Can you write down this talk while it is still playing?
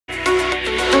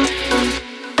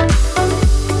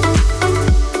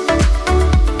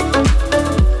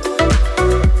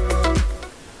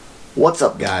What's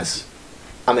up, guys?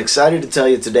 I'm excited to tell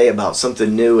you today about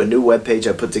something new, a new webpage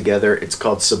I put together. It's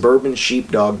called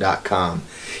SuburbanSheepdog.com.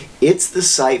 It's the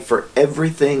site for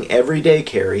everything everyday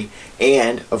carry,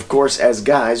 and of course, as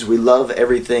guys, we love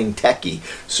everything techie,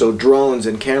 so drones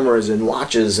and cameras and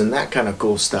watches and that kind of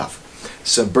cool stuff.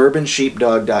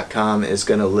 SuburbanSheepdog.com is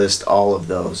going to list all of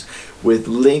those with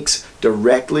links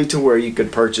directly to where you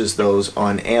could purchase those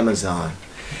on Amazon.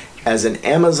 As an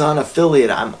Amazon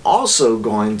affiliate, I'm also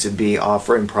going to be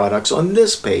offering products on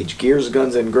this page, Gears,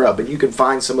 Guns, and Grub, and you can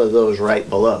find some of those right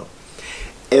below.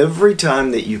 Every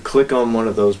time that you click on one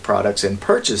of those products and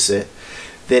purchase it,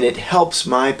 then it helps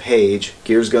my page,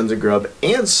 Gears, Guns, and Grub,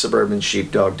 and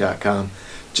SuburbanSheepdog.com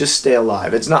just stay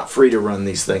alive. It's not free to run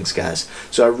these things, guys.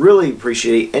 So I really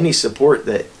appreciate any support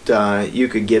that you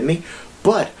could give me.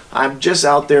 But I'm just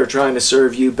out there trying to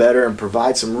serve you better and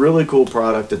provide some really cool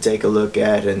product to take a look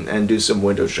at and do some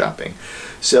window shopping.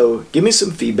 So give me some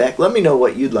feedback. Let me know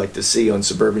what you'd like to see on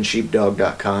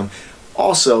SuburbanSheepdog.com.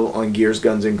 Also on Gears,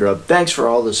 Guns, and Grub. Thanks for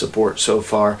all the support so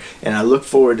far, and I look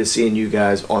forward to seeing you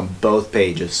guys on both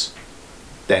pages.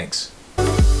 Thanks.